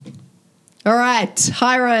All right.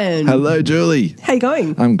 Hi, Ryan. Hello, Julie. How you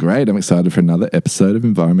going? I'm great. I'm excited for another episode of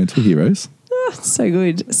Environmental Heroes. Oh, so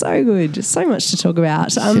good. So good. So much to talk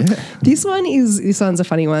about. This one's a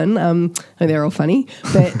funny one. I mean, they're all funny,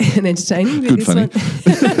 but and entertaining. But Good this funny.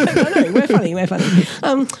 No, we're funny. We're funny.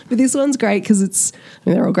 But this one's great because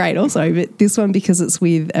they're all great also, but this one because it's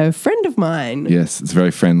with a friend of mine. Yes, it's a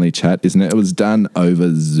very friendly chat, isn't it? It was done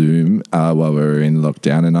over Zoom while we were in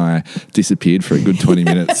lockdown, and I disappeared for a good 20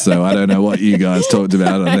 minutes, so I don't know what you guys talked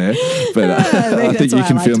about on there, but I think you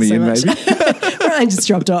can fill me in maybe. Ryan just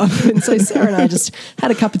dropped off, and so Sarah and I just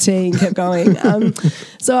had a cup of tea and kept going.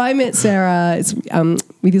 So I met Sarah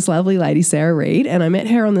with this lovely lady, Sarah Reed, and I met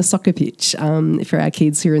her on the soccer pitch for our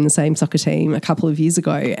kids who are in the same soccer team a couple of years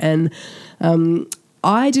ago. And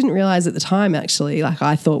I didn't realise at the time, actually, like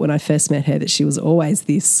I thought when I first met her that she was always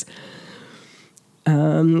this, I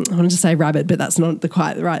wanted to say rabbit, but that's not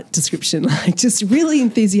quite the right description, like just really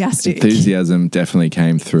enthusiastic. Enthusiasm definitely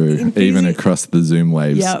came through, even across the Zoom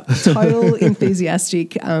waves. Yep, total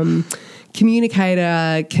enthusiastic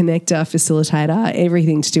communicator, connector, facilitator,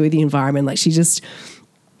 everything to do with the environment. Like she just,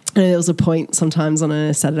 I know there was a point sometimes on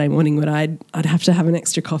a Saturday morning when I'd have to have an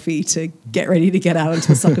extra coffee to get ready to get out onto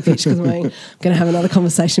the soccer pitch because I'm going to have another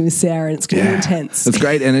conversation with Sarah and it's going to be intense. It's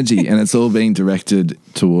great energy and it's all being directed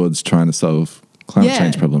towards trying to solve climate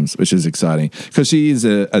change problems, which is exciting because she is,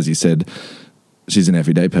 as you said, she's an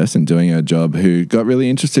everyday person doing her job who got really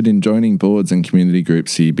interested in joining boards and community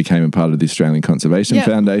groups. She became a part of the Australian Conservation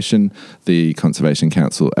Foundation, the Conservation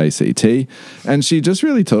Council ACT, and she just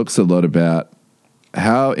really talks a lot about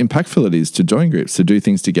how impactful it is to join groups, to do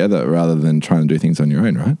things together rather than trying to do things on your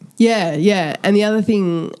own, right? Yeah, yeah. And the other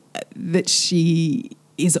thing that she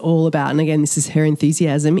is all about, and again, this is her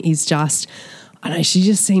enthusiasm, is just, I know she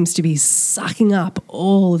just seems to be sucking up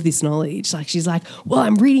all of this knowledge. Like she's like, well,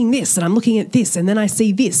 I'm reading this and I'm looking at this and then I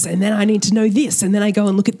see this and then I need to know this and then I go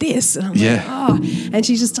and look at this. And I'm like, oh. And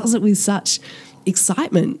she just does it with such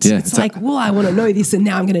excitement. Yeah, it's like, well, I want to know this and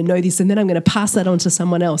now I'm going to know this and then I'm going to pass that on to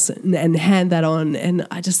someone else and hand that on. And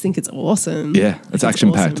I just think it's awesome. Yeah, it's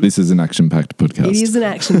action-packed. Awesome. This is an action-packed podcast. It is an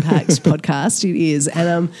action-packed podcast. It is.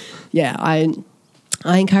 And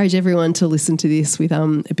I encourage everyone to listen to this with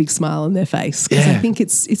a big smile on their face because I think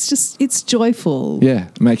it's joyful. Yeah,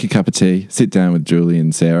 make a cup of tea, sit down with Julie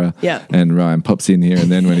and Sarah, and Ryan pops in here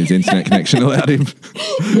and then when his internet connection allowed him.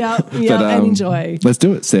 And enjoy. Let's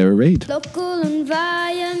do it, Sarah Reed. Local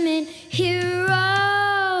environment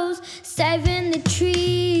heroes, saving the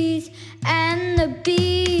trees and the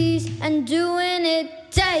bees and doing it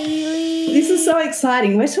daily. This is so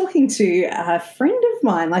exciting. We're talking to a friend of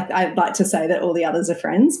mine. Like I'd like to say that all the others are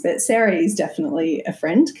friends, but Sarah is definitely a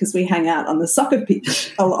friend because we hang out on the soccer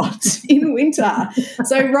pitch a lot in winter.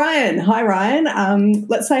 So Ryan, hi Ryan.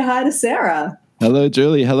 Let's say hi to Sarah. Hello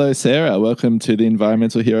Julie. Hello Sarah. Welcome to the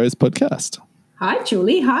Environmental Heroes podcast. Hi,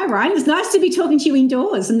 Julie. Hi, Ryan. It's nice to be talking to you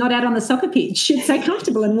indoors and not out on the soccer pitch. It's so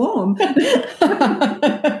comfortable and warm.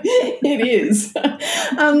 It is.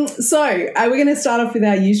 So we're going to start off with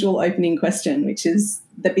our usual opening question, which is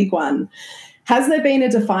the big one. Has there been a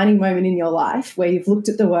defining moment in your life where you've looked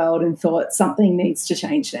at the world and thought something needs to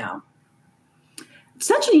change now?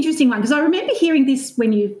 Such an interesting one because I remember hearing this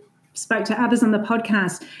when you spoke to others on the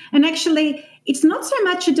podcast. And actually, it's not so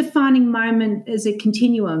much a defining moment as a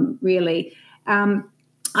continuum, really.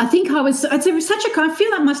 I think I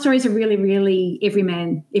feel like my story is a really, really every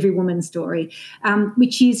man, every woman story,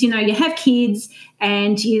 which is, you have kids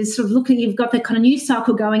and you sort of you've got that kind of news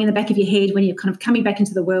cycle going in the back of your head when you're kind of coming back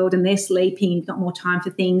into the world and they're sleeping, you've got more time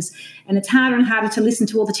for things. And it's harder and harder to listen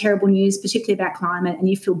to all the terrible news, particularly about climate, and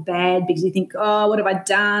you feel bad because you think, oh, what have I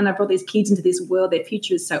done? I brought these kids into this world. Their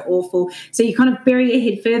future is so awful. So you kind of bury your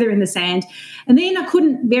head further in the sand. And then I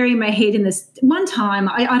couldn't bury my head in this. One time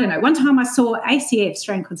I saw ACF,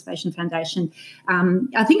 Australian Conservation Foundation,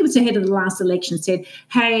 I think it was ahead of the last election, said,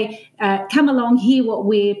 hey, come along, hear what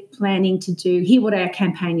we're planning to do, hear what our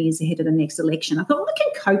campaign is ahead of the next election. I thought, well, I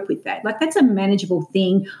can cope with that. Like, that's a manageable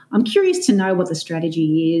thing. I'm curious to know what the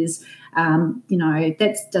strategy is.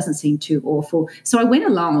 That doesn't seem too awful. So I went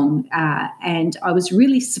along and I was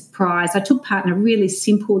really surprised. I took part in a really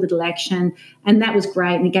simple little action and that was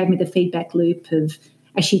great. And it gave me the feedback loop of,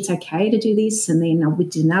 actually, it's okay to do this. And then we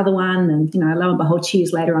did another one and, lo and behold, 2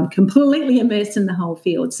 years later, I'm completely immersed in the whole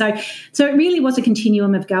field. So it really was a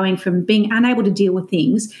continuum of going from being unable to deal with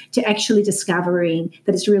things to actually discovering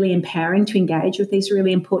that it's really empowering to engage with these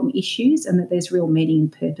really important issues and that there's real meaning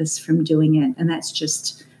and purpose from doing it. And that's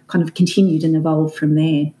just kind of continued and evolved from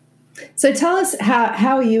there. So tell us,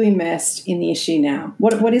 how are you immersed in the issue now?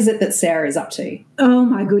 What is it that Sarah is up to? Oh,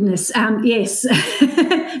 my goodness. Yes.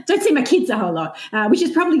 Don't see my kids a whole lot, which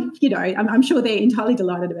is probably, I'm sure they're entirely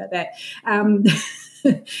delighted about that.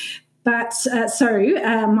 But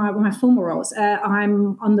my former roles,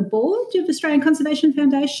 I'm on the board of Australian Conservation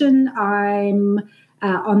Foundation. I'm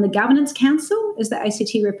on the Governance Council as the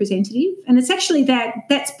ACT representative. And it's actually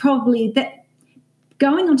that's probably that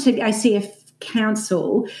going onto ACF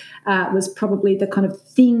Council was probably the kind of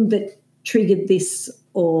thing that triggered this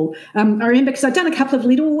all. I remember because I'd done a couple of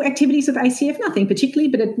little activities with ACF, nothing particularly,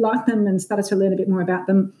 but I'd liked them and started to learn a bit more about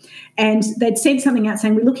them. And they'd sent something out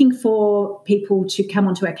saying, we're looking for people to come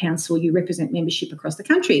onto our council. You represent membership across the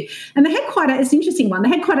country. And they had it's an interesting one. They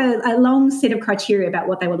had quite a long set of criteria about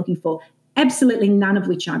what they were looking for. Absolutely none of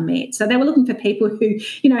which I met. So they were looking for people who,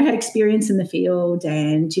 had experience in the field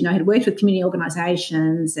and, had worked with community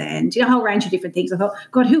organisations and a whole range of different things. I thought,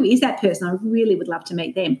 God, who is that person? I really would love to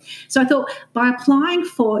meet them. So I thought by applying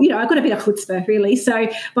for, I got a bit of chutzpah really. So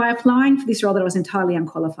by applying for this role that I was entirely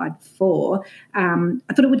unqualified for, I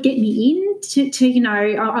thought it would get me in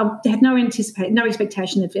I had no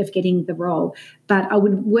expectation of getting the role, but I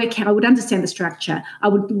would understand the structure. I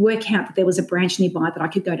would work out that there was a branch nearby that I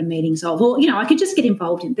could go to meetings of, or, I could just get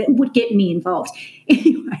involved in that would get me involved.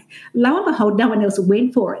 Anyway, lo and behold, no one else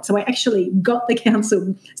went for it. So I actually got the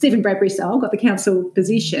council, Stephen Bradbury style, got the council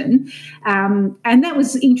position. And that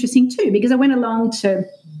was interesting too, because I went along to,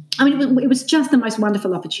 it was just the most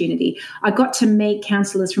wonderful opportunity. I got to meet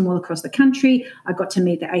councillors from all across the country. I got to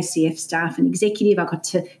meet the ACF staff and executive. I got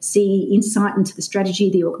to see insight into the strategy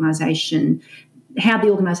of the organisation, how the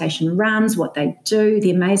organisation runs, what they do,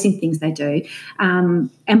 the amazing things they do.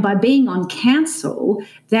 And by being on council,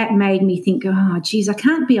 that made me think, oh, geez, I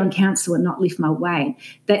can't be on council and not lift my weight.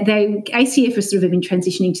 ACF has sort of been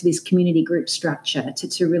transitioning to this community group structure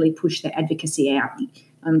to really push their advocacy out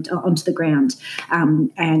onto the ground.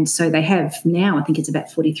 And so they have now, I think it's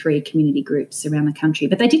about 43 community groups around the country,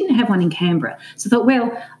 but they didn't have one in Canberra. So I thought,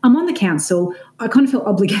 well, I'm on the council. I kind of felt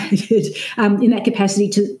obligated in that capacity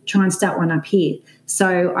to try and start one up here.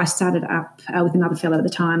 So I started up with another fellow at the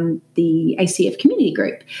time, the ACF community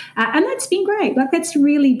group. And that's been great. That's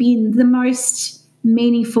really been the most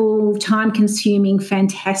meaningful, time-consuming,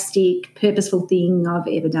 fantastic, purposeful thing I've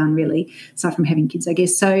ever done, really, aside from having kids, I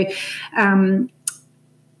guess. So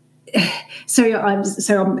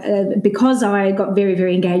because I got very,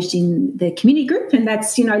 very engaged in the community group, and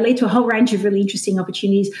that's, led to a whole range of really interesting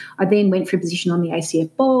opportunities, I then went for a position on the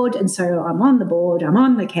ACF board. And so I'm on the board, I'm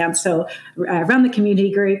on the council, run the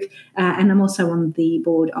community group, and I'm also on the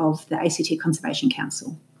board of the ACT Conservation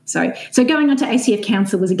Council. So going on to ACF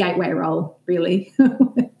Council was a gateway role, really.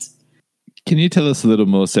 Can you tell us a little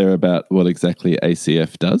more, Sarah, about what exactly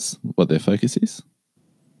ACF does, what their focus is?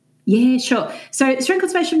 Yeah, sure. So Australian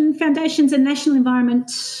Conservation Foundation's a national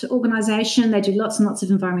environment organisation. They do lots and lots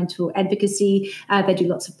of environmental advocacy. They do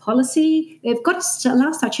lots of policy. They've got,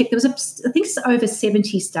 last I checked, there was, I think it's over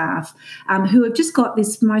 70 staff who have just got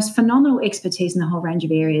this most phenomenal expertise in a whole range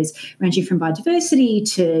of areas, ranging from biodiversity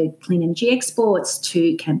to clean energy exports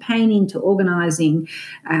to campaigning to organising.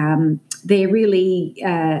 They're really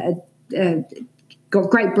got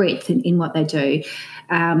great breadth in what they do.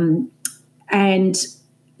 And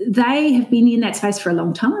they have been in that space for a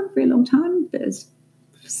long time, very long time.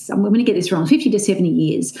 I'm going to get this wrong, 50 to 70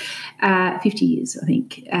 years, 50 years, I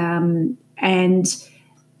think. And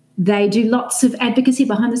they do lots of advocacy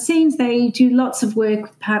behind the scenes. They do lots of work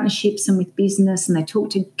with partnerships and with business, and they talk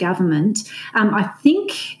to government. I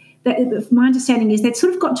think that my understanding is they've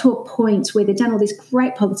sort of got to a point where they've done all this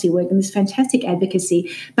great policy work and this fantastic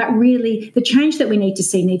advocacy, but really the change that we need to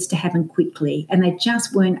see needs to happen quickly, and they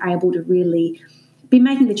just weren't able to really be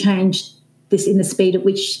making the change in the speed at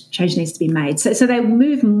which change needs to be made. So they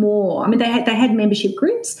move more. They had membership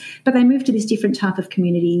groups, but they moved to this different type of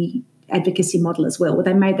community advocacy model as well, where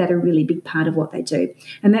they made that a really big part of what they do.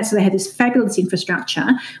 And that's why they have this fabulous infrastructure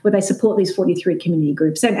where they support these 43 community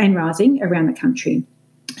groups and rising around the country.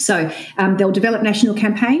 So they'll develop national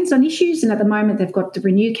campaigns on issues, and at the moment they've got the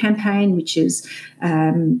Renew campaign, which is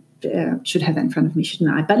should have that in front of me,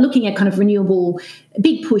 shouldn't I? But looking at kind of renewable, a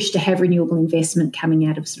big push to have renewable investment coming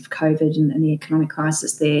out of sort of COVID and the economic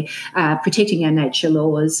crisis there, protecting our nature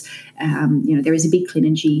laws. There is a big clean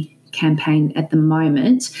energy campaign at the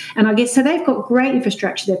moment. And I guess so they've got great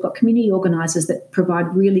infrastructure. They've got community organisers that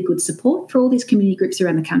provide really good support for all these community groups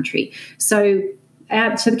around the country. So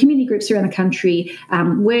the community groups around the country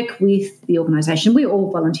work with the organisation. We're all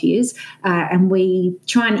volunteers, and we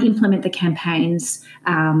try and implement the campaigns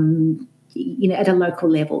at a local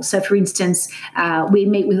level. So, for instance, we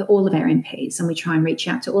meet with all of our MPs and we try and reach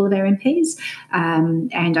out to all of our MPs.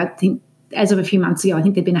 And I think as of a few months ago, I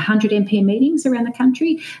think there have been 100 MP meetings around the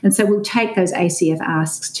country. And so we'll take those ACF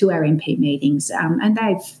asks to our MP meetings, and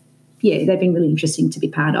they've been really interesting to be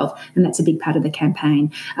part of, and that's a big part of the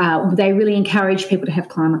campaign. They really encourage people to have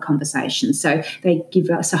climate conversations, so they give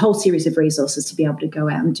us a whole series of resources to be able to go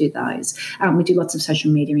out and do those. We do lots of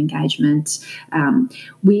social media engagement.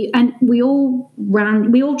 We all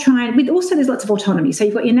try, and also there's lots of autonomy. So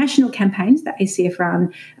you've got your national campaigns that ACF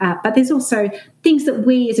run, but there's also things that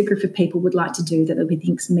we as a group of people would like to do that we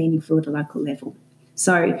think is meaningful at a local level.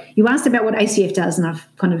 So you asked about what ACF does, and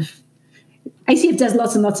ACF does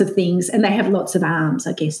lots and lots of things, and they have lots of arms,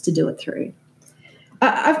 I guess, to do it through.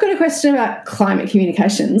 I've got a question about climate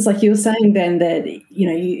communications. Like you were saying then that,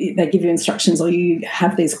 they give you instructions, or you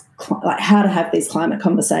have these, how to have these climate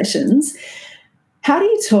conversations. How do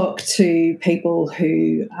you talk to people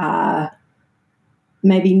who are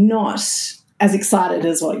maybe not as excited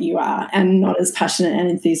as what you are and not as passionate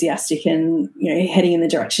and enthusiastic and, heading in the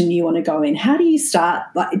direction you want to go in? How do you start?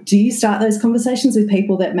 Do you start those conversations with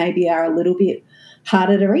people that maybe are a little bit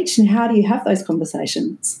harder to reach, and how do you have those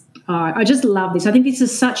conversations? Oh, I just love this. I think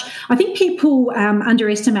I think people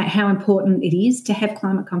underestimate how important it is to have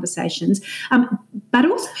climate conversations, but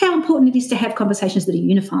also how important it is to have conversations that are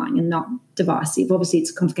unifying and not divisive. Obviously,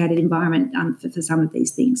 it's a complicated environment for some of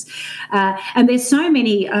these things. And there's so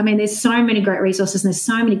many great resources, and there's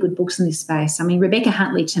so many good books in this space. I mean, Rebecca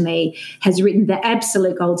Huntley, to me, has written the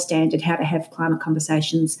absolute gold standard, How to Have Climate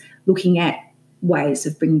Conversations, looking at ways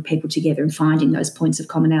of bringing people together and finding those points of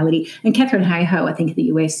commonality. And Catherine Hayhoe, I think, in the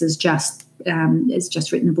US, has just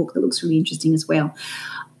written a book that looks really interesting as well.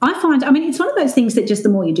 It's one of those things that just the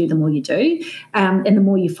more you do, and the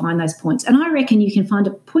more you find those points. And I reckon you can find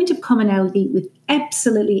a point of commonality with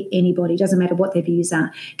absolutely anybody, doesn't matter what their views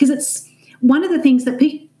are, because it's one of the things that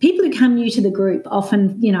people who come new to the group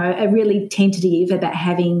often, are really tentative about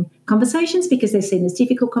having conversations because they're seen as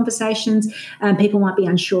difficult conversations. People might be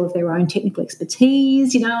unsure of their own technical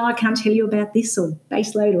expertise. I can't tell you about this, or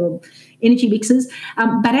baseload, or energy mixes.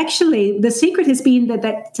 But actually, the secret has been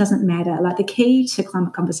that doesn't matter. Like, the key to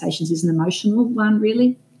climate conversations is an emotional one,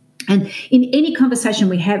 really. And in any conversation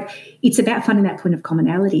we have, it's about finding that point of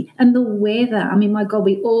commonality. And the weather, my God,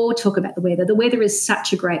 we all talk about the weather. The weather is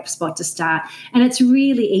such a great spot to start. And it's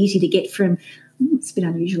really easy to get from, it's a bit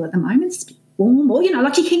unusual at the moment, it's a bit warm, or,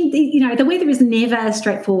 the weather is never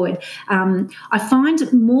straightforward. I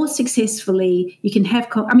find more successfully you can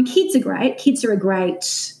have, kids are great. Kids are a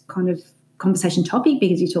great kind of conversation topic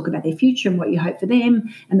because you talk about their future and what you hope for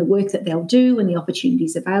them and the work that they'll do and the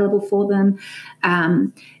opportunities available for them.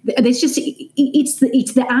 It's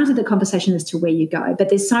the art of the conversation as to where you go, but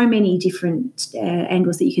there's so many different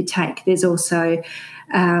angles that you could take. There's also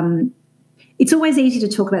it's always easy to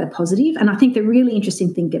talk about the positive, and I think the really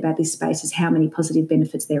interesting thing about this space is how many positive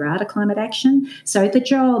benefits there are to climate action. So the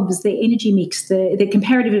jobs, the energy mix, the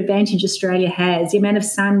comparative advantage Australia has, the amount of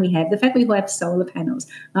sun we have, the fact we have solar panels,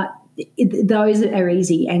 those are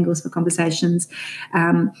easy angles for conversations.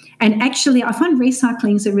 And actually, I find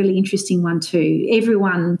recycling is a really interesting one too.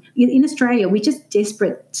 Everyone in Australia, we're just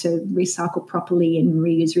desperate to recycle properly and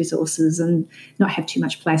reuse resources and not have too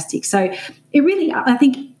much plastic. So it really, I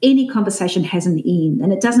think any conversation has an in,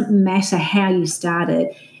 and it doesn't matter how you start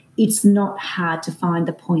it. It's not hard to find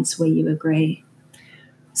the points where you agree.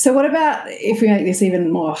 So what about if we make this even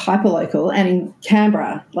more hyperlocal and in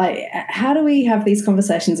Canberra? Like, how do we have these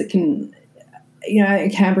conversations that can,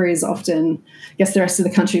 Canberra is often, I guess the rest of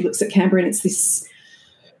the country looks at Canberra and it's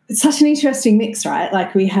such an interesting mix, right?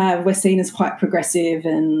 Like we're seen as quite progressive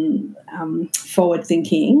and forward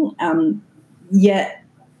thinking, yet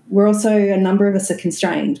we're also, a number of us are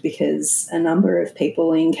constrained because a number of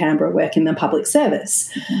people in Canberra work in the public service,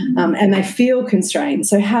 and they feel constrained.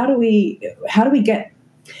 So how are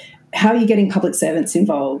you getting public servants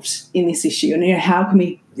involved in this issue? And how can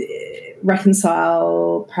we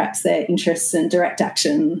reconcile perhaps their interests and direct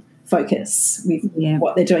action focus with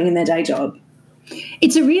what they're doing in their day job?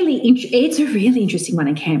 It's a really interesting one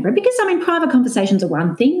in Canberra because, private conversations are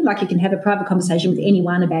one thing. Like, you can have a private conversation with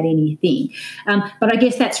anyone about anything. But I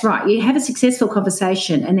guess that's right. You have a successful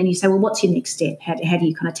conversation and then you say, well, what's your next step? How do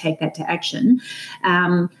you kind of take that to action?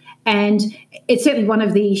 And it's certainly one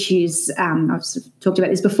of the issues, I've sort of talked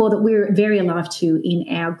about this before, that we're very alive to in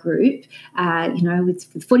our group.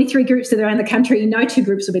 With 43 groups that are around the country, no two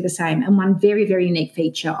groups will be the same. And one very, very unique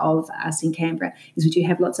feature of us in Canberra is we do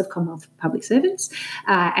have lots of Commonwealth public servants,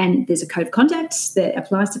 and there's a code of conduct that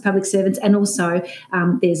applies to public servants, and also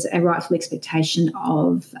there's a rightful expectation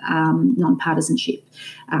of non-partisanship.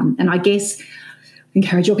 And I guess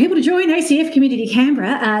encourage all people to join ACF Community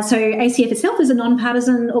Canberra. So ACF itself is a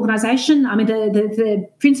non-partisan organisation. I mean, the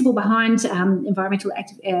principle behind environmental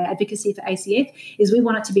advocacy for ACF is we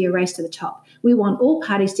want it to be a race to the top. We want all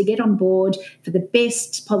parties to get on board for the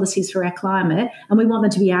best policies for our climate, and we want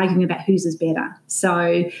them to be arguing about whose is better.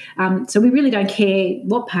 So we really don't care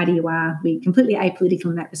what party you are. We're completely apolitical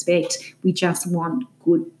in that respect. We just want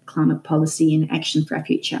good climate policy and action for our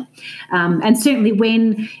future. And certainly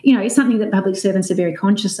when, it's something that public servants are very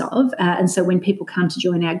conscious of. And so when people come to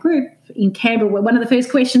join our group in Canberra, one of the first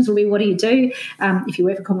questions will be, what do you do if you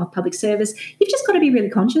work for Commonwealth Public Service? You've just got to be really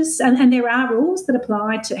conscious. And there are rules that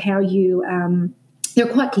apply to how you there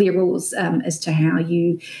are quite clear rules as to how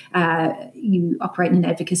you operate in an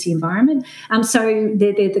advocacy environment. So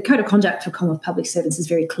the Code of Conduct for Commonwealth Public Servants is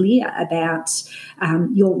very clear about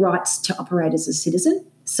your rights to operate as a citizen.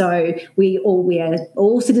 So we are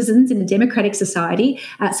all citizens in a democratic society.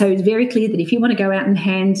 So it's very clear that if you want to go out and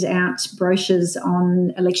hand out brochures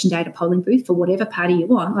on election day at a polling booth for whatever party you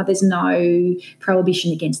want, there's no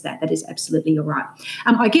prohibition against that. That is absolutely your right.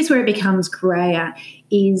 I guess where it becomes grayer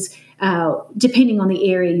is depending on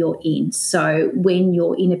the area you're in. So when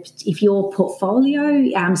you're if your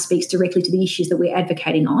portfolio speaks directly to the issues that we're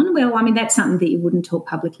advocating on, that's something that you wouldn't talk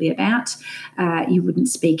publicly about. You wouldn't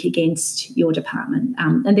speak against your department.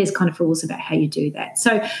 And there's kind of rules about how you do that.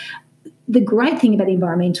 So the great thing about the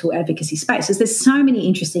environmental advocacy space is there's so many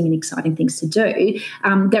interesting and exciting things to do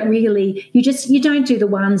that really you don't do the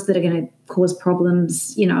ones that are going to cause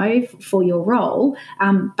problems, for your role,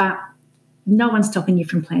 but no one's stopping you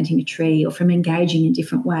from planting a tree or from engaging in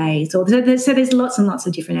different ways. So there's lots and lots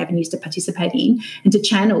of different avenues to participate in and to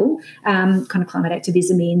channel kind of climate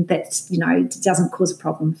activism in that, doesn't cause a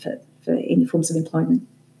problem for any forms of employment.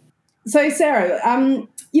 So, Sarah,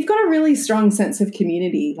 you've got a really strong sense of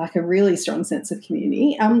community,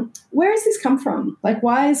 Where has this come from?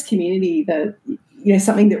 Why is community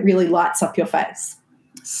something that really lights up your face?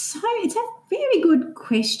 So it's a very good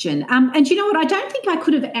question. And you know what? I don't think I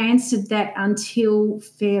could have answered that until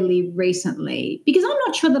fairly recently, because I'm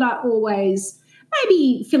not sure that I always,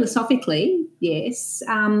 maybe philosophically, yes,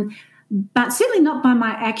 but certainly not by my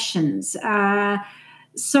actions.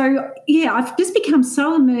 So, I've just become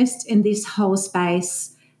so immersed in this whole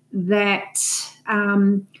space that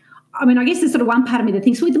I guess there's sort of one part of me that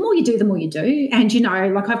thinks, well, the more you do, the more you do. And,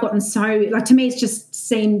 I've gotten so, to me, it's just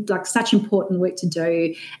seemed like such important work to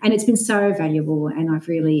do. And it's been so valuable. And I've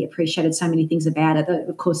really appreciated so many things about it.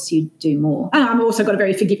 Of course, you do more. And I've also got a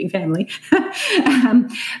very forgiving family.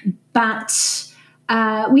 But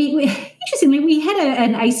we interestingly, we had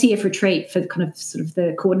an ACF retreat for kind of sort of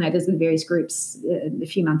the coordinators of the various groups a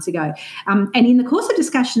few months ago. And in the course of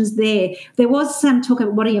discussions there was some talk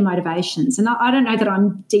about what are your motivations. And I don't know that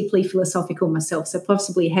I'm deeply philosophical myself, so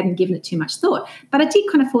possibly hadn't given it too much thought. But it did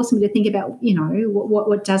kind of force me to think about,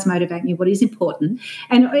 what does motivate me, what is important.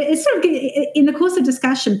 And it's sort of in the course of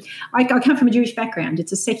discussion, I come from a Jewish background.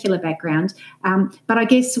 It's a secular background. But I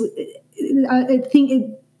guess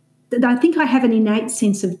I think I have an innate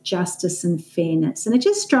sense of justice and fairness. And it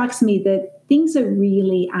just strikes me that things are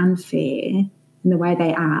really unfair in the way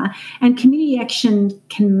they are, and community action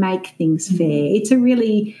can make things fair. It's a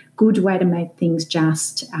really good way to make things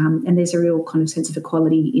just, and there's a real kind of sense of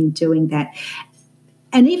equality in doing that.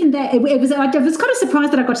 And even that, I was kind of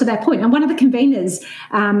surprised that I got to that point. And one of the conveners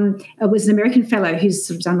was an American fellow who's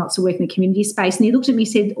sort of done lots of work in the community space, and he looked at me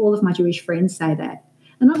and said, all of my Jewish friends say that.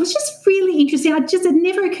 And it was just really interesting. It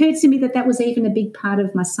never occurred to me that was even a big part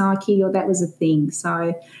of my psyche, or that was a thing.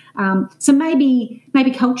 So, maybe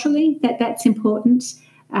culturally that's important.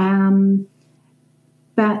 But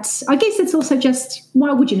I guess it's also just,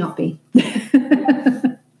 why would you not be?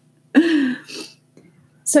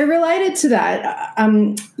 So related to that,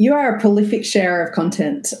 you are a prolific sharer of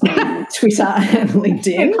content on Twitter and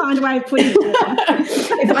LinkedIn. A kind way of putting it.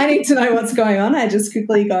 If I need to know what's going on, I just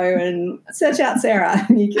quickly go and search out Sarah,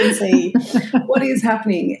 and you can see what is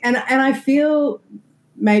happening. And I feel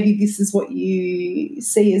maybe this is what you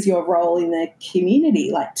see as your role in the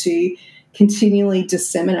community, to continually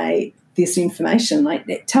disseminate this information.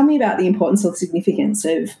 Tell me about the importance or significance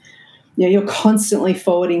of, you're constantly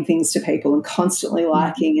forwarding things to people and constantly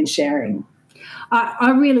liking and sharing.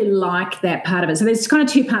 I really like that part of it. So there's kind of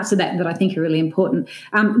two parts of that I think are really important.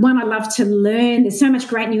 One, I love to learn. There's so much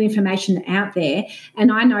great new information out there,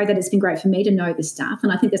 and I know that it's been great for me to know this stuff,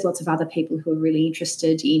 and I think there's lots of other people who are really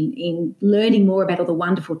interested in learning more about all the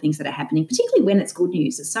wonderful things that are happening, particularly when it's good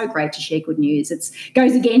news. It's so great to share good news. It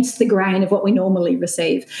goes against the grain of what we normally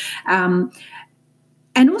receive.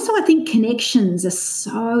 And also, I think connections are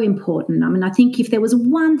so important. I mean, I think if there was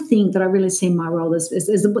one thing that I really see in my role as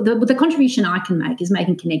the contribution I can make is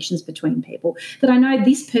making connections between people, that I know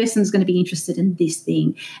this person is going to be interested in this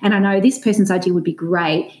thing, and I know this person's idea would be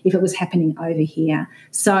great if it was happening over here.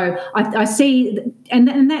 So I see,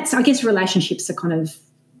 and that's, I guess, relationships are kind of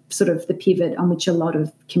sort of the pivot on which a lot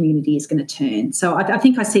of community is going to turn. So I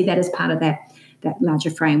think I see that as part of that larger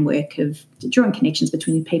framework of drawing connections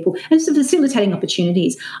between people and sort of facilitating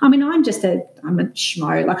opportunities. I mean, I'm a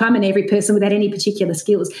schmo, like I'm an every person without any particular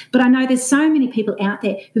skills, but I know there's so many people out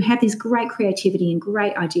there who have this great creativity and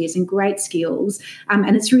great ideas and great skills,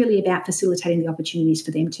 and it's really about facilitating the opportunities for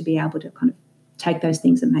them to be able to kind of take those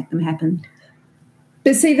things and make them happen.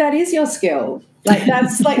 But see, that is your skill. Like,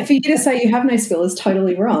 that's like, for you to say you have no skill is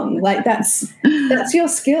totally wrong. Like, that's your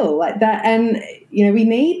skill, like that. And, you know, we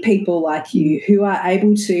need people like you who are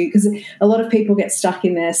able to, because a lot of people get stuck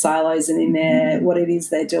in their silos and in their what it is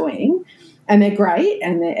they're doing, and they're great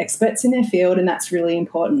and they're experts in their field, and that's really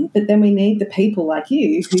important. But then we need the people like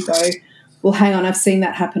you who go, well, hang on, I've seen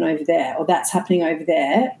that happen over there, or that's happening over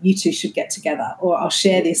there. You two should get together, or I'll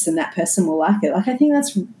share this and that person will like it. Like, I think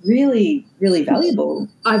that's really, really valuable.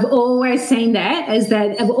 I've always seen that as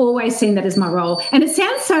my role. And it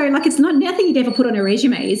sounds so like it's not nothing you'd ever put on a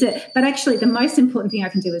resume, is it? But actually the most important thing I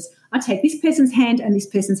can do is I take this person's hand and this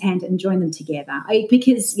person's hand and join them together.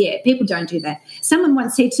 Because people don't do that. Someone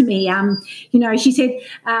once said to me, she said,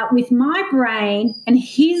 with my brain and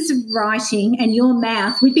his writing and your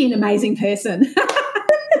mouth, we'd be an amazing person. I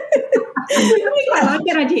like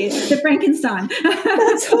that idea, the Frankenstein.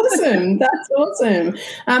 That's awesome. That's awesome.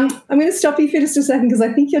 I'm going to stop you for just a second because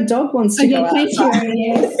I think your dog wants to go out. Thank you.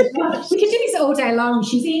 Yes. We could do this all day long.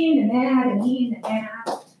 She's in and out and in and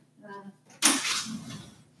out.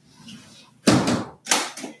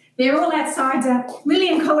 They're all outside. Lily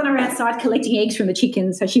and Colin are outside collecting eggs from the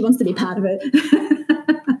chickens, so she wants to be part of it.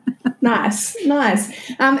 Nice.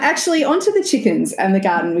 Actually, onto the chickens and the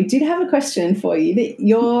garden. We did have a question for you. That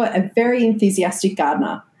you're a very enthusiastic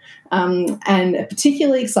gardener, and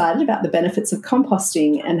particularly excited about the benefits of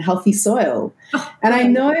composting and healthy soil. And I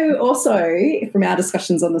know also from our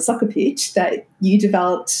discussions on the soccer pitch that you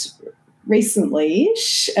developed recently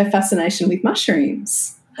a fascination with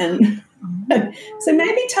mushrooms. And so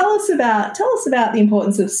maybe tell us about the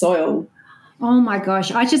importance of soil. Oh my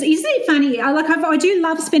gosh! Isn't it funny? I do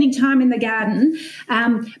love spending time in the garden,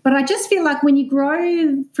 but I just feel like when you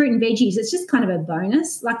grow fruit and veggies, it's just kind of a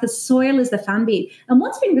bonus. Like, the soil is the fun bit. And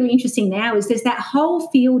what's been really interesting now is there's that whole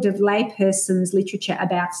field of layperson's literature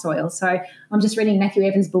about soil. So I'm just reading Matthew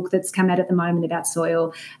Evans' book that's come out at the moment about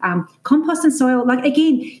soil, compost and soil. Like,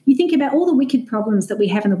 again, you think about all the wicked problems that we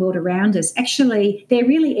have in the world around us. Actually, they're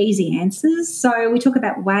really easy answers. So we talk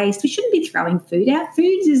about waste. We shouldn't be throwing food out.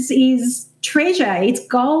 Food is treasure. It's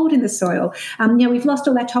gold in the soil. We've lost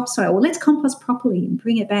all our topsoil. Well, let's compost properly and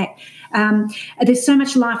bring it back. There's so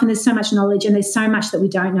much life and there's so much knowledge and there's so much that we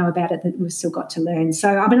don't know about it that we've still got to learn.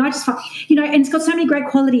 So, I just find, and it's got so many great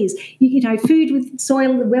qualities. Food with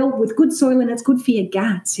soil, with good soil, and it's good for your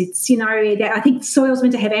guts. It's, I think soil's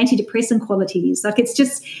meant to have antidepressant qualities. Like,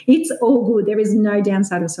 it's all good. There is no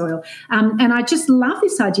downside of soil. And I just love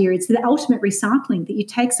this idea. It's the ultimate recycling, that you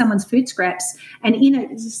take someone's food scraps and in it,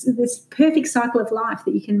 this perfect cycle of life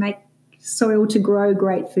that you can make soil to grow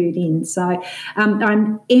great food in. So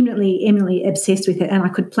I'm eminently obsessed with it, and I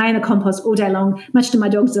could play in the compost all day long, much to my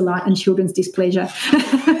dog's delight and children's displeasure.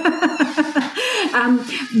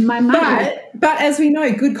 But as we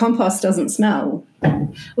know, good compost doesn't smell.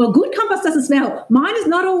 Well, good compost doesn't smell. Mine is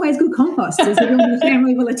not always good compost, as everyone in the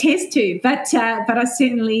family will attest to, but I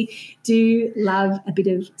certainly do love a bit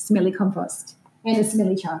of smelly compost. And a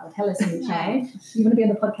smelly child. Hello, smelly child. You want to be on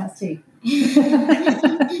the podcast too?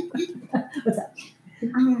 What's up?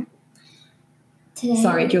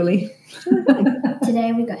 Sorry, Julie.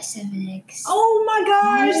 Today we got 7 eggs. Oh my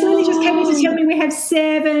gosh! Lily just came in to tell me we have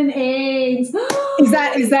 7 eggs. Is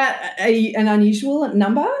that an unusual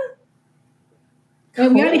number? Cool.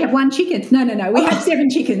 We only have 1 chicken. No. We have 7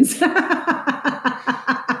 chickens.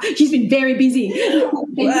 She's been very busy.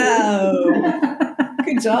 Wow.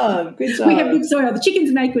 Good Good job. Good job. We have good soil. The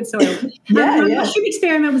chickens make good soil. My mushroom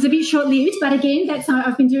experiment was a bit short-lived, but again, that's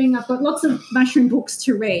I've got lots of mushroom books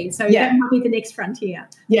to read, so that might be the next frontier.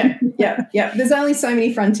 Yeah. There's only so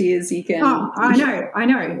many frontiers you can. Oh, I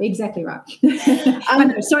know, exactly right.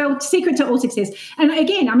 Soil, secret to all success. And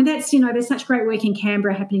again, I mean, that's, there's such great work in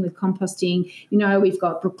Canberra happening with composting. We've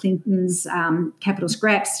got Brooke Clinton's Capital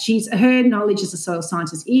Scraps. Her knowledge as a soil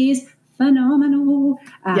scientist is phenomenal.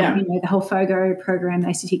 The whole FOGO program the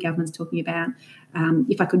ACT government's talking about.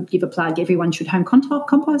 If I could give a plug, everyone should home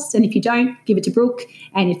compost. And if you don't, give it to Brooke.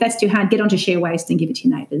 And if that's too hard, get onto Share Waste and give it to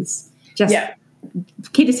your neighbours. Just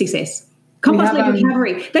key to success. Compost-led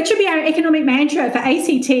recovery. That should be our economic mantra for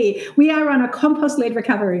ACT. We are on a compost-led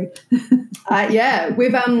recovery.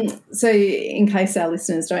 We've so in case our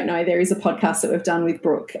listeners don't know, there is a podcast that we've done with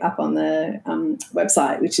Brooke up on the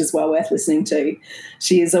website, which is well worth listening to.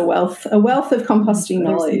 She is a wealth of composting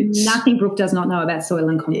knowledge. Nothing Brooke does not know about soil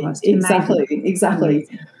and compost. Exactly.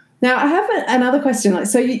 Now, I have another question. Like,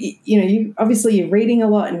 so you obviously you're reading a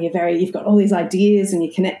lot, and you've got all these ideas, and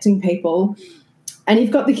you're connecting people. And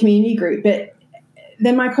you've got the community group, but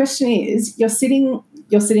then my question is, you're sitting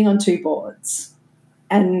on two boards,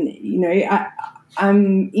 and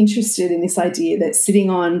I'm interested in this idea that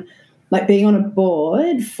being on a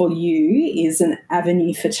board for you is an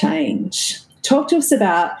avenue for change. Talk to us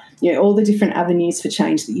about all the different avenues for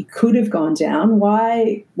change that you could have gone down.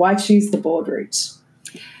 Why choose the board route?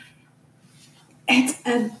 It's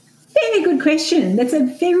a very good question. That's a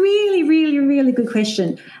really, really, really good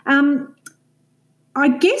question. I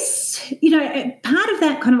guess, part of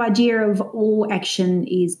that kind of idea of all action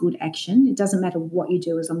is good action. It doesn't matter what you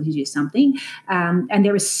do as long as you do something. And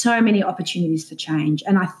there are so many opportunities for change.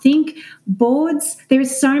 And I think boards, there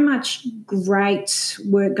is so much great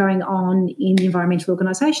work going on in the environmental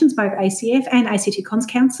organisations, both ACF and ACT Cons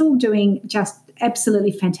Council, doing just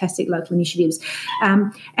absolutely fantastic local initiatives.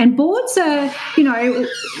 And boards are,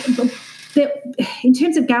 in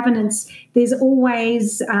terms of governance, there's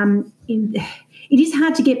always it is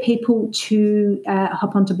hard to get people to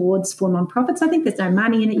hop onto boards for nonprofits. I think there's no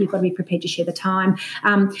money in it. You've got to be prepared to share the time.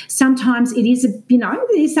 Sometimes it is,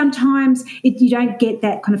 sometimes you don't get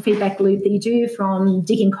that kind of feedback loop that you do from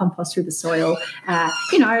digging compost through the soil.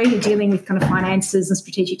 You're dealing with kind of finances and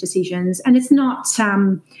strategic decisions, and it's not,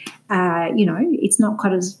 it's not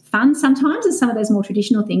quite as fun sometimes as some of those more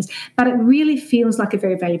traditional things, but it really feels like a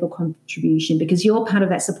very valuable contribution because you're part of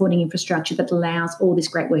that supporting infrastructure that allows all this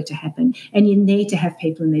great work to happen. And you need to have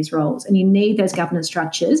people in these roles, and you need those governance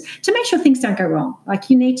structures to make sure things don't go wrong. Like,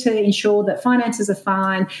 you need to ensure that finances are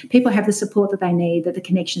fine, people have the support that they need, that the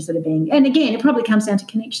connections that are being, and again, it probably comes down to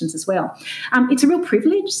connections as well. It's a real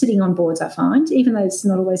privilege sitting on boards, I find, even though it's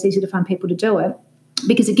not always easy to find people to do it,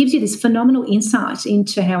 because it gives you this phenomenal insight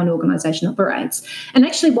into how an organisation operates and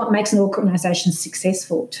actually what makes an organisation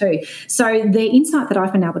successful too. So the insight that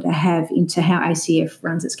I've been able to have into how ACF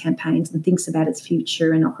runs its campaigns and thinks about its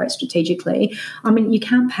future and operates strategically, I mean, you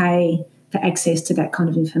can't pay for access to that kind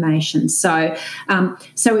of information. So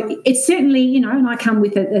it's certainly, and I come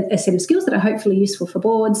with a set of skills that are hopefully useful for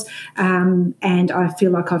boards, and I feel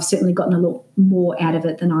like I've certainly gotten a lot more out of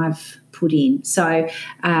it than I've put in. So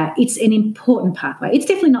it's an important pathway. It's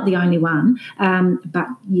definitely not the only one, but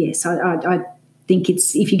yes, I think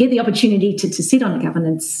it's, if you get the opportunity to sit on a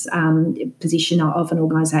governance position of an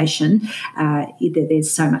organisation, there's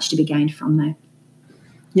so much to be gained from there.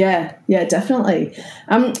 Yeah, definitely.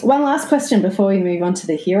 One last question before we move on to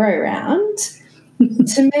the hero round.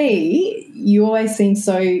 To me, you always seem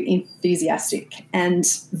so enthusiastic and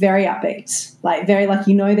very upbeat,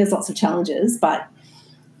 there's lots of challenges, but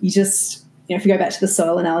you just, if you go back to the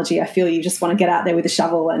soil analogy, I feel you just want to get out there with a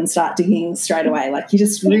shovel and start digging straight away. Like, you're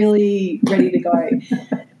just really ready to go.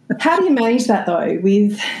 How do you manage that, though,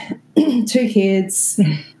 with two kids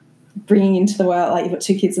bringing into the world, like you've got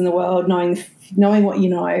two kids in the world, knowing what you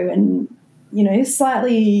know and,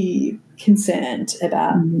 slightly concerned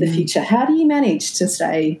about the future? How do you manage to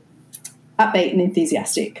stay upbeat and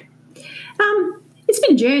enthusiastic? It's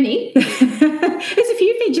been a journey. There's a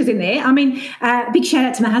few features in there. I mean, big shout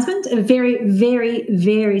out to my husband, a very, very,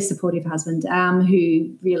 very supportive husband, who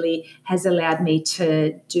really has allowed me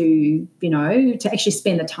to do, to actually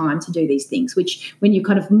spend the time to do these things, which when you're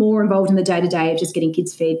kind of more involved in the day-to-day of just getting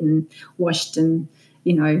kids fed and washed and,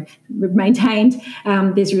 maintained,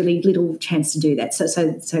 there's really little chance to do that.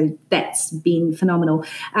 So that's been phenomenal.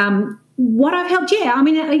 What I've helped,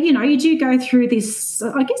 you do go through this,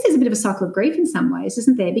 I guess there's a bit of a cycle of grief in some ways,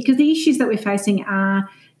 isn't there? Because the issues that we're facing are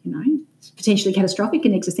potentially catastrophic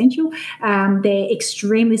and existential. They're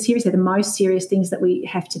extremely serious. They're the most serious things that we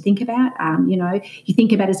have to think about. You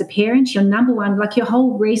think about as a parent, your number one, like your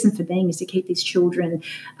whole reason for being is to keep these children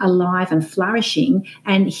alive and flourishing.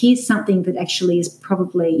 And here's something that actually is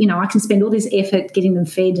probably, I can spend all this effort getting them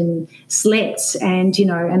fed and slept and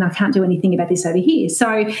I can't do anything about this over here.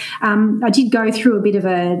 So I did go through a bit of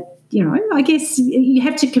a, I guess you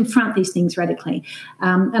have to confront these things radically.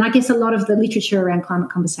 And I guess a lot of the literature around climate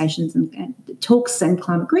conversations and talks and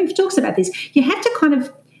climate grief talks about this. You have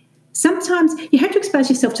to sometimes you have to expose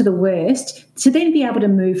yourself to the worst to then be able to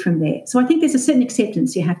move from there. So I think there's a certain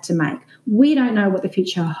acceptance you have to make. We don't know what the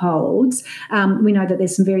future holds. We know that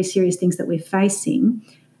there's some very serious things that we're facing.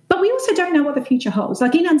 But we also don't know what the future holds.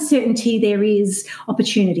 Like in uncertainty, there is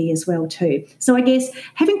opportunity as well too. So I guess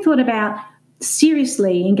having thought about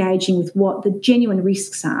seriously engaging with what the genuine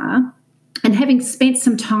risks are and having spent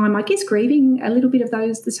some time, I guess, grieving a little bit of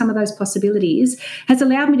some of those possibilities has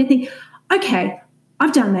allowed me to think, okay,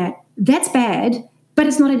 I've done that. That's bad, but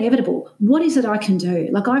it's not inevitable. What is it I can do?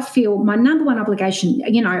 Like I feel my number one obligation,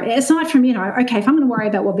 aside from, okay, if I'm going to worry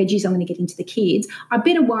about what veggies I'm going to get into the kids, I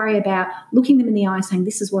better worry about looking them in the eye saying,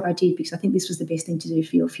 this is what I did because I think this was the best thing to do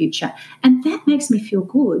for your future. And that makes me feel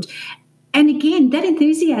good. And again, that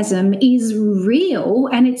enthusiasm is real,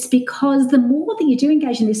 and it's because the more that you do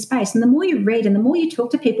engage in this space and the more you read and the more you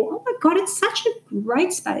talk to people, oh my God, it's such a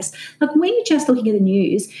great space. Like when you're just looking at the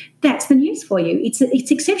news, that's the news for you. It's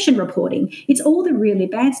exception reporting. It's all the really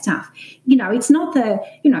bad stuff. It's not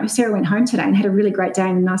Sarah went home today and had a really great day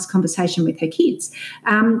and a nice conversation with her kids.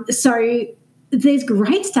 So there's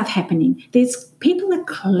great stuff happening. People are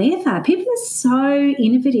clever. People are so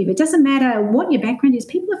innovative. It doesn't matter what your background is.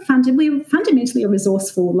 We're fundamentally a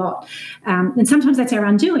resourceful lot. And sometimes that's our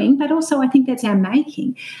undoing, but also I think that's our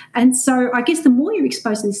making. And so I guess the more you're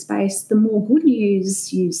exposed to this space, the more good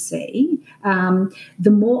news you see, the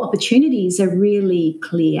more opportunities are really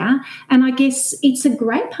clear. And I guess it's a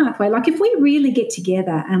great pathway. Like if we really get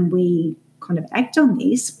together and we kind of act on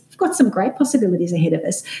this, got some great possibilities ahead of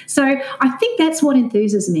us. So I think that's what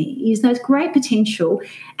enthuses me, is those great potential.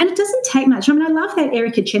 And it doesn't take much. I love that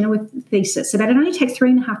Erica Chenoweth thesis about it only takes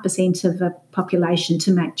 3.5% of a population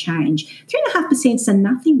to make change. 3.5% is a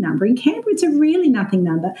nothing number. In Canberra, it's a really nothing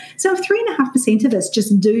number. So if 3.5% of us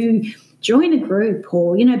just do join a group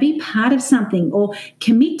or, be part of something or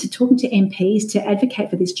commit to talking to MPs to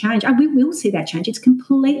advocate for this change, we will see that change. It's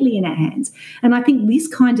completely in our hands. And I think this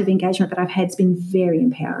kind of engagement that I've had has been very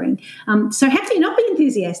empowering. So how can you not be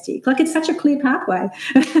enthusiastic? Like it's such a clear pathway.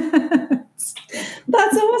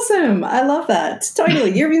 That's awesome. I love that.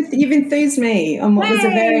 Totally. You've enthused me on what was a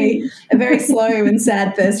very slow and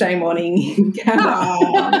sad Thursday morning in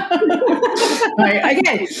Canberra.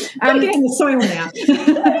 Okay. I'm getting the soil now.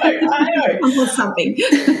 I know. I want something.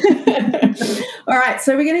 All right.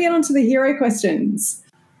 So we're going to get on to the hero questions.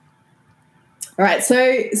 All right.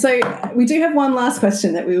 So we do have one last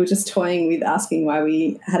question that we were just toying with asking why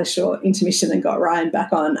we had a short intermission and got Ryan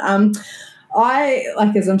back on.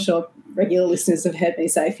 As I'm sure regular listeners have heard me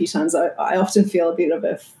say a few times, I often feel a bit of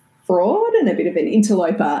a fraud and a bit of an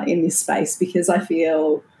interloper in this space because I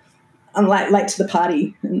feel I'm late to the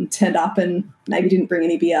party and turned up and maybe didn't bring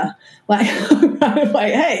any beer. Like,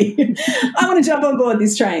 hey, I want to jump on board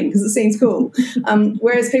this train because it seems cool.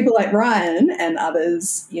 Whereas people like Ryan and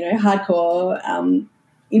others, hardcore,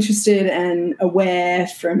 interested and aware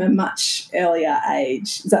from a much earlier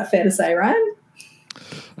age. Is that fair to say, Ryan?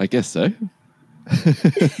 I guess so. Been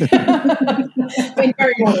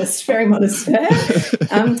very modest there.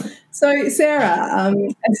 So Sarah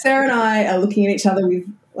and I are looking at each other with,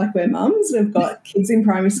 like, we're mums. We've got kids in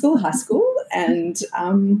primary school, high school, and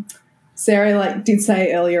Sarah did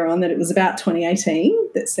say earlier on that it was about 2018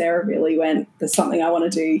 that Sarah really went, there's something I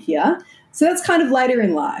want to do here. So that's kind of later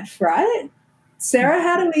in life, right? Sarah,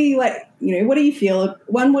 how do we what do you feel?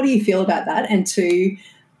 One, what do you feel about that? And two,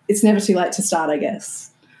 it's never too late to start, I guess.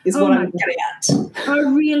 Is what I'm getting at. I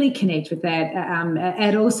really connect with that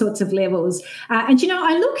at all sorts of levels. And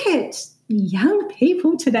I look at young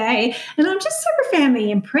people today and I'm just so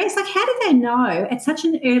profoundly impressed. Like, how did they know at such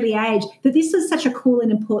an early age that this was such a cool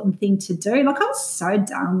and important thing to do? Like, I was so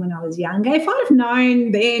dumb when I was younger. If I'd have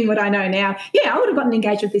known then what I know now, I would have gotten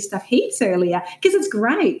engaged with this stuff heaps earlier because it's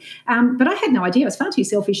great. But I had no idea. I was far too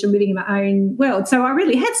selfish and living in my own world. So I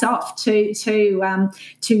really hats off to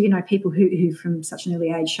people who from such an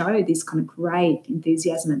early age show this kind of great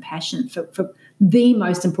enthusiasm and passion for the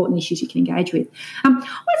most important issues you can engage with. I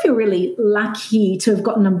feel really lucky to have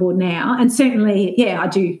gotten on board now, and certainly, I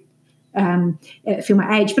do feel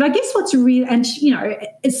my age. But I guess what's real, and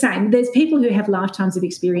it's same. There's people who have lifetimes of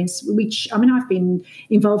experience, which I've been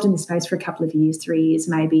involved in this space for a couple of years, 3 years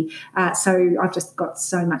maybe. So I've just got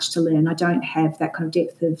so much to learn. I don't have that kind of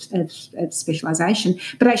depth of specialisation.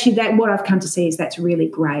 But actually, what I've come to see is that's really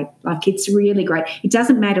great. Like, it's really great. It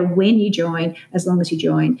doesn't matter when you join, as long as you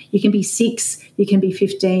join. You can be 6, you can be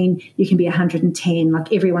 15, you can be 110.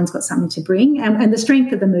 Like, everyone's got something to bring, and the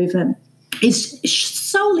strength of the movement is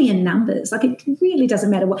solely in numbers. Like, it really doesn't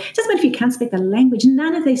matter what. It doesn't matter if you can't speak the language.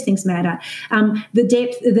 None of these things matter. The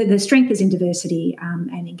depth, the strength is in diversity and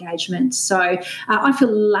engagement. So I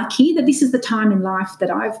feel lucky that this is the time in life that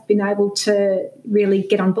I've been able to really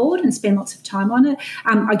get on board and spend lots of time on it.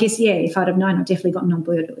 I guess, if I'd have known, I'd definitely gotten on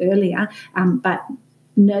board earlier. But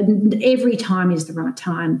no, every time is the right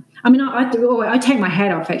time. I take my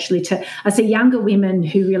hat off actually I see younger women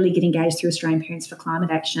who really get engaged through Australian Parents for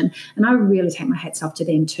Climate Action, and I really take my hats off to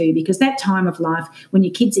them too, because that time of life when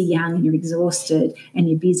your kids are young and you're exhausted and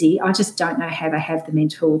you're busy, I just don't know how they have the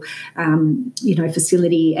mental,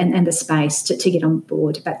 facility and the space to get on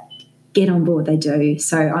board. But get on board, they do.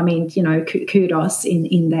 So kudos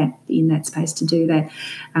in that space to do that.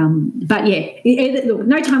 But look,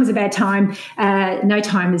 no time is a bad time. No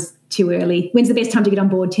time is too early. When's the best time to get on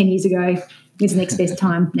board? 10 years ago. When's the next best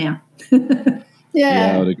time? Now.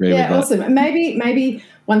 I would agree with that. Awesome. Maybe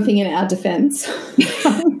one thing in our defence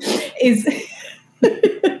is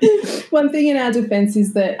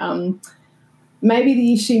that maybe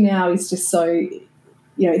the issue now is just so.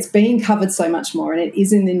 It's being covered so much more, and it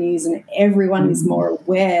is in the news, and everyone is more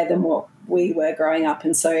aware than what we were growing up.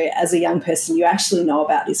 And so as a young person, you actually know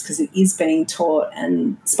about this because it is being taught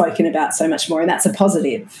and spoken about so much more, and that's a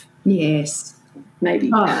positive. Yes.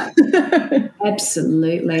 Maybe. Oh,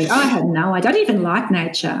 absolutely. I had no idea. I don't even like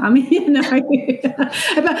nature. But I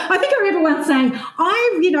think I remember once saying,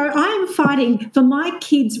 I am fighting for my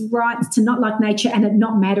kids' rights to not like nature and it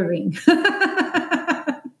not mattering.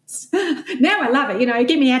 Now I love it.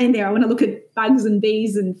 Get me out in there. I want to look at bugs and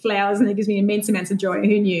bees and flowers, and it gives me immense amounts of joy.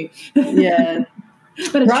 Who knew? Yeah.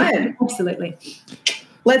 But it's right. True. Absolutely.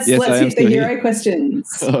 Let's hit the hero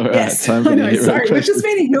questions. All right, yes. time for the hero questions. We've just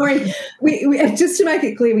been ignoring. We just to make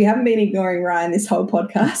it clear, we haven't been ignoring Ryan this whole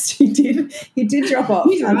podcast. He did drop off,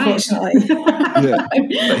 unfortunately. Yeah.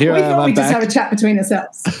 But here we I am. thought I'm we'd just back. have a chat between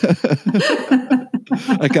ourselves.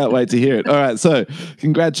 I can't wait to hear it. All right, so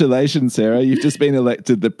congratulations, Sarah. You've just been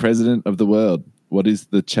elected the president of the world. What is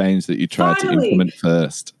the change that you try to implement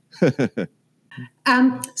first?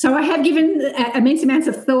 So I have given immense amounts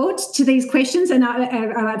of thought to these questions, and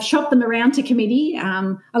I've shopped them around to committee.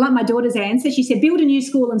 I like my daughter's answer. She said, build a new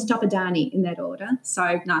school and stop Adani, in that order.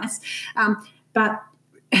 So nice. So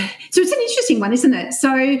it's an interesting one, isn't it?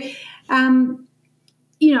 So,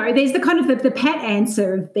 there's the kind of the pat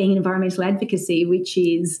answer of being environmental advocacy, which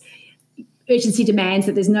is urgency demands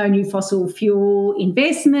that there's no new fossil fuel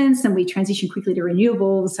investments and we transition quickly to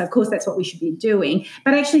renewables. So, of course, that's what we should be doing.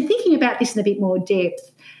 But actually thinking about this in a bit more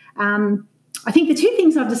depth, I think the two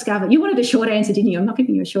things I've discovered, you wanted a short answer, didn't you? I'm not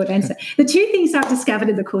giving you a short answer. The two things I've discovered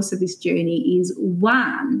in the course of this journey is,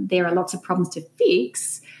 one, there are lots of problems to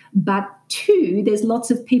fix, but two, there's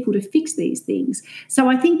lots of people to fix these things. So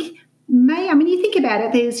I think you think about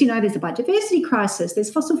it, there's the biodiversity crisis,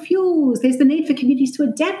 there's fossil fuels, there's the need for communities to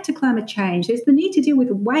adapt to climate change, there's the need to deal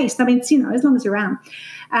with waste. It's, as long as you're around.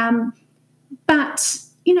 But,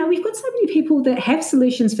 we've got so many people that have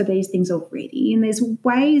solutions for these things already, and there's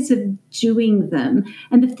ways of doing them.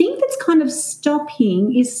 And the thing that's kind of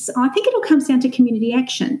stopping is, I think it all comes down to community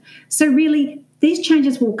action. So really, these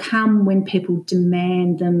changes will come when people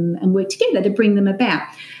demand them and work together to bring them about.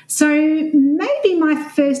 So maybe my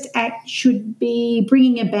first act should be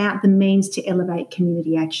bringing about the means to elevate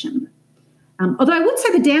community action. Although I would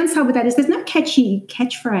say the downside with that is there's no catchy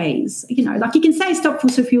catchphrase. Like you can say stop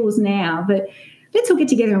fossil fuels now, but let's all get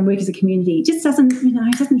together and work as a community. It just doesn't,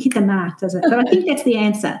 it doesn't hit the mark, does it? But I think that's the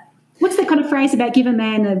answer. What's the kind of phrase about give a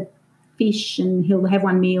man a fish and he'll have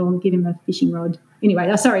one meal and give him a fishing rod?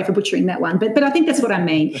 Anyway, sorry for butchering that one, but I think that's what I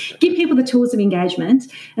mean. Give people the tools of engagement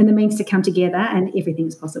and the means to come together, and everything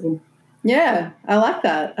is possible. Yeah, I like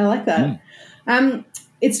that.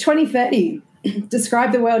 It's 2030.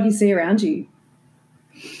 Describe the world you see around you.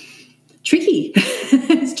 Tricky.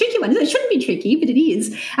 It's a tricky one. It shouldn't be tricky, but it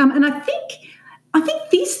is. And I think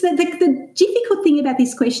the difficult thing about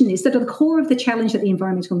this question is that at the core of the challenge that the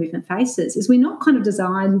environmental movement faces is we're not kind of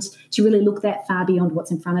designed to really look that far beyond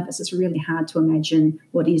what's in front of us. It's really hard to imagine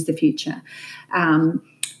what is the future.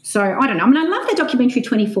 So I don't know. I mean, I love that documentary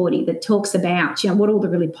 2040 that talks about, what all the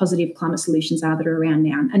really positive climate solutions are that are around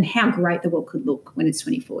now and how great the world could look when it's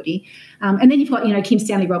 2040. And then you've got, Kim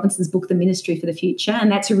Stanley Robinson's book, The Ministry for the Future,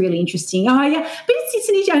 and that's a really interesting. Oh, yeah. But it's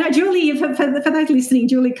an issue. I know Julie, for those listening,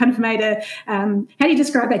 Julie kind of made a, how do you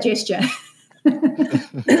describe that gesture?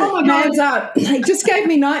 Oh my God, up. It just gave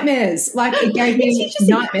me nightmares. Like, it gave me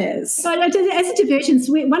nightmares. So, as a diversion,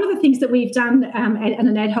 one of the things that we've done on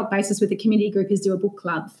an ad hoc basis with the community group is do a book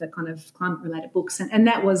club for kind of climate-related books. And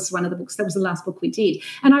that was one of the books. That was the last book we did.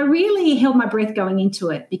 And I really held my breath going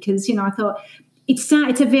into it because, I thought it's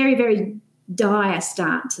a very, very dire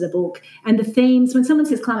start to the book. And the themes, when someone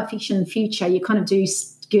says climate fiction and future, you kind of do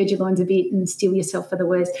gird your loins a bit and steel yourself for the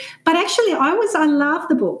worst. But actually, I loved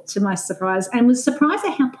the book, to my surprise, and was surprised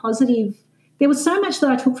at how positive. There was so much that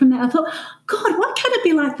I took from that. I thought, God, why can't it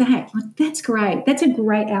be like that? Like, that's great. That's a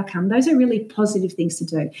great outcome. Those are really positive things to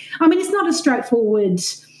do. I mean, it's not a straightforward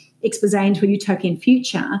expose into a utopian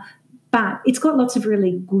future, but it's got lots of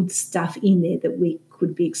really good stuff in there that we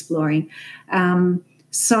could be exploring. And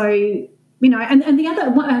the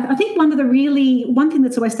other, I think one thing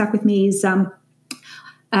that's always stuck with me is,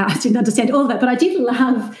 I didn't understand all of it, but I did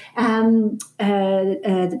love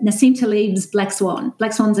Nassim Taleb's Black Swan.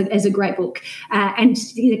 Black Swan is a great book. And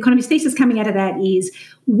kind of his thesis coming out of that is,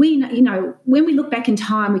 when we look back in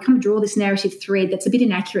time, we kind of draw this narrative thread that's a bit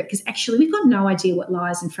inaccurate because actually we've got no idea what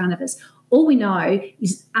lies in front of us. All we know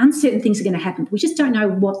is uncertain things are going to happen, but we just don't know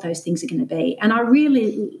what those things are going to be. And I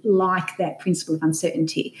really like that principle of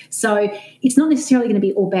uncertainty. So it's not necessarily going to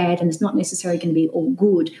be all bad and it's not necessarily going to be all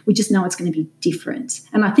good. We just know it's going to be different.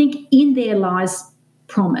 And I think in there lies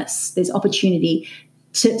promise. There's opportunity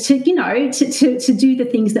to do the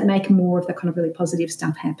things that make more of the kind of really positive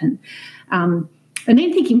stuff happen. And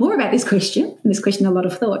then thinking more about this question, a lot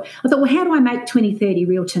of thought, I thought, well, how do I make 2030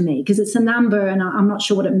 real to me? Because it's a number and I'm not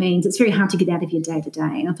sure what it means. It's very hard to get out of your day-to-day.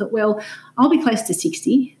 And I thought, well, I'll be close to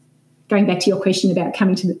 60, going back to your question about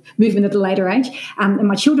coming to the movement at a later age, and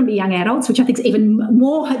my children be young adults, which I think is even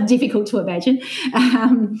more difficult to imagine.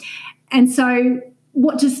 And so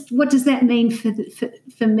what does that mean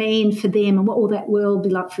for me and for them, and what will that world be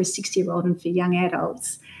like for a 60-year-old and for young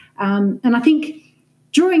adults? And I think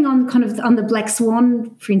drawing on the Black Swan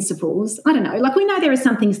principles, I don't know, like we know there are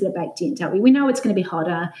some things that are baked in, don't we? We know it's going to be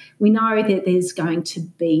hotter. We know that there's going to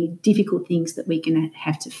be difficult things that we're going to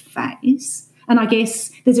have to face. And I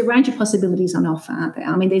guess there's a range of possibilities on offer, aren't there?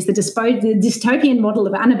 I mean, there's the dystopian model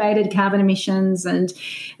of unabated carbon emissions and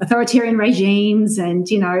authoritarian regimes and,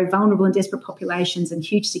 vulnerable and desperate populations and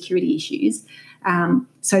huge security issues.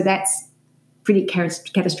 So that's pretty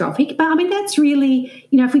catastrophic. But, I mean, that's really,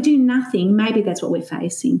 if we do nothing, maybe that's what we're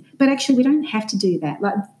facing. But actually we don't have to do that.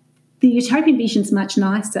 Like, the utopian vision's much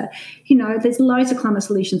nicer. There's loads of climate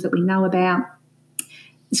solutions that we know about.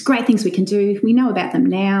 There's great things we can do. We know about them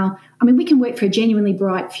now. I mean, we can work for a genuinely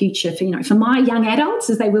bright future for my young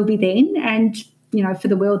adults, as they will be then, and, for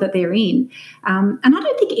the world that they're in. And I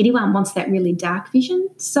don't think anyone wants that really dark vision.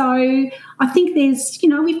 So I think there's,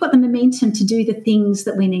 we've got the momentum to do the things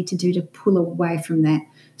that we need to do to pull away from that.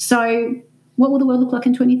 So what will the world look like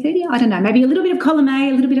in 2030? I don't know. Maybe a little bit of column A,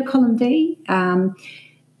 a little bit of column B. The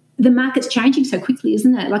market's changing so quickly,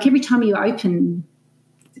 isn't it? Like every time you turn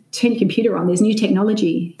your computer on, there's new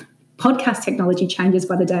technology. Podcast technology changes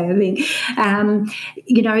by the day, I think.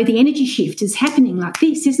 The energy shift is happening like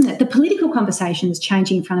this, isn't it? The political conversation is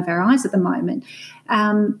changing in front of our eyes at the moment.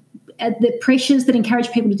 The pressures that encourage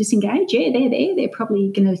people to disengage, they're there. They're probably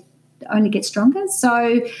going to only get stronger.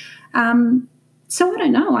 So I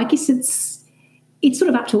don't know. I guess it's sort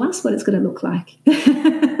of up to us what it's going to look like.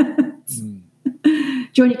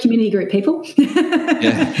 Join your community group, people.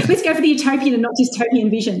 Yeah. Let's go for the utopian and not dystopian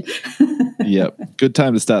vision. Yep. Good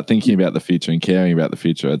time to start thinking about the future and caring about the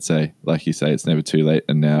future, I'd say. Like you say, it's never too late,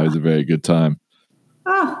 and now is a very good time.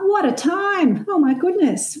 Oh, what a time. Oh, my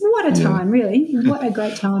goodness. What a time, really. What a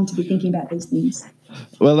great time to be thinking about these things.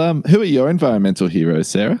 Well, who are your environmental heroes,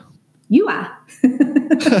 Sarah? You are.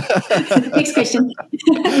 Next question.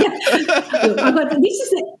 Look, this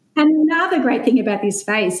is another great thing about this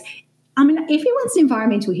phase. I mean, everyone's an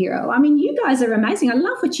environmental hero. I mean, you guys are amazing. I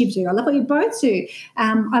love what you do. I love what you both do.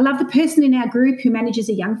 I love the person in our group who manages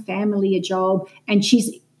a young family, a job, and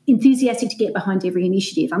she's enthusiastic to get behind every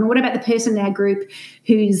initiative. I mean, what about the person in our group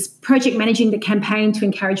who's project managing the campaign to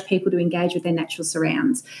encourage people to engage with their natural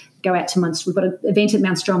surrounds? go out to Mount. We've got an event at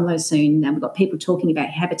Mount Stromlo soon, and we've got people talking about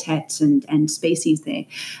habitats and species there.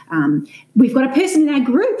 We've got a person in our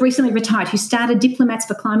group recently retired who started Diplomats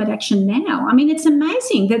for Climate Action now. I mean, it's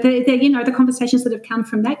amazing that the conversations that have come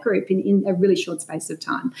from that group in a really short space of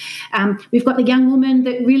time. We've got the young woman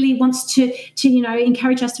that really wants to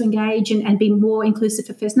encourage us to engage and be more inclusive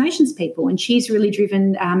for First Nations people, and she's really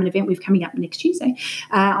driven an event we've coming up next Tuesday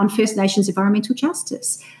on First Nations environmental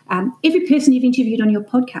justice. Every person you've interviewed on your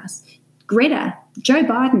podcast, Greta, Joe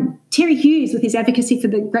Biden, Terry Hughes with his advocacy for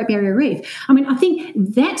the Great Barrier Reef. I mean, I think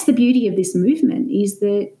that's the beauty of this movement, is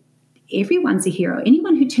that everyone's a hero.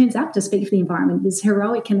 Anyone who turns up to speak for the environment is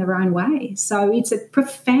heroic in their own way. So it's a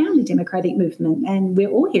profoundly democratic movement, and we're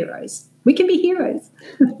all heroes. We can be heroes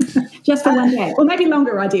just for one day, or maybe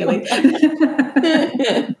longer, ideally.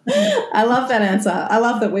 I love that answer. I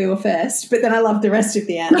love that we were first, but then I love the rest of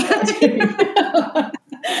the answer too.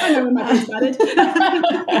 I know, I'm not excited.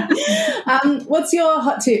 What's your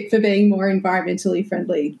hot tip for being more environmentally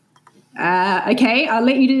friendly? Okay, I'll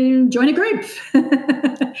let you join a group.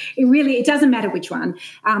 It doesn't matter which one.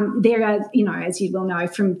 There are, as you well know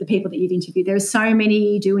from the people that you've interviewed, there are so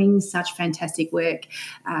many doing such fantastic work.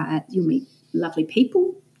 You'll meet lovely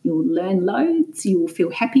people. You'll learn loads. You'll feel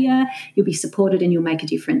happier. You'll be supported, and you'll make a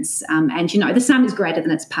difference. And the sum is greater than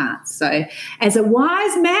its parts. So, as a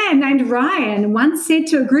wise man named Ryan once said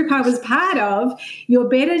to a group I was part of, "You're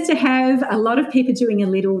better to have a lot of people doing a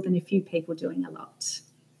little than a few people doing a lot."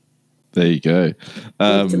 There you go.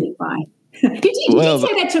 Did you say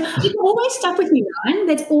that too? It's always stuck with me, Ryan.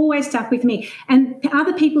 That's always stuck with me. And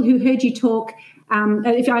other people who heard you talk,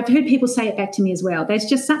 if I've heard people say it back to me as well. There's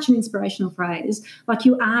just such an inspirational phrase, like,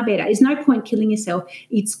 you are better. There's no point killing yourself.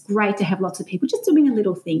 It's great to have lots of people just doing a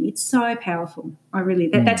little thing. It's so powerful.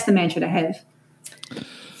 That's the mantra to have.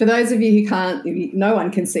 For those of you who can't, no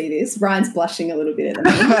one can see this, Ryan's blushing a little bit at the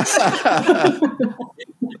moment.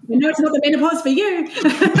 No, it's not the menopause for you.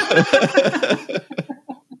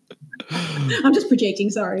 I'm just projecting,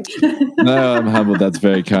 sorry. No, I'm humbled. That's a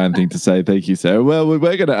very kind thing to say. Thank you, Sarah. Well, we're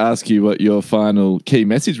going to ask you what your final key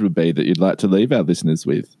message would be that you'd like to leave our listeners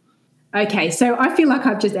with. Okay, so I feel like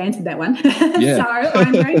I've just answered that one. Yeah. So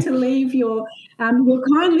I'm going to leave your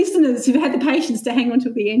kind listeners who've had the patience to hang on to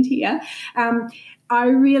the end here. I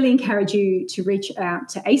really encourage you to reach out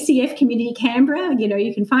to ACF Community Canberra.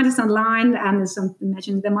 You can find us online.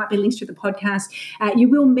 Imagine there might be links to the podcast. You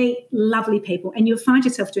will meet lovely people, and you'll find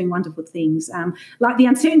yourself doing wonderful things, like the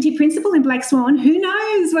uncertainty principle in Black Swan. Who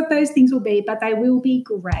knows what those things will be, but they will be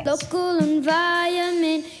great. Local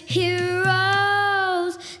environment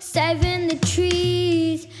heroes, saving the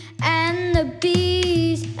trees and the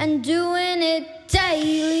bees and doing it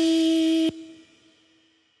daily.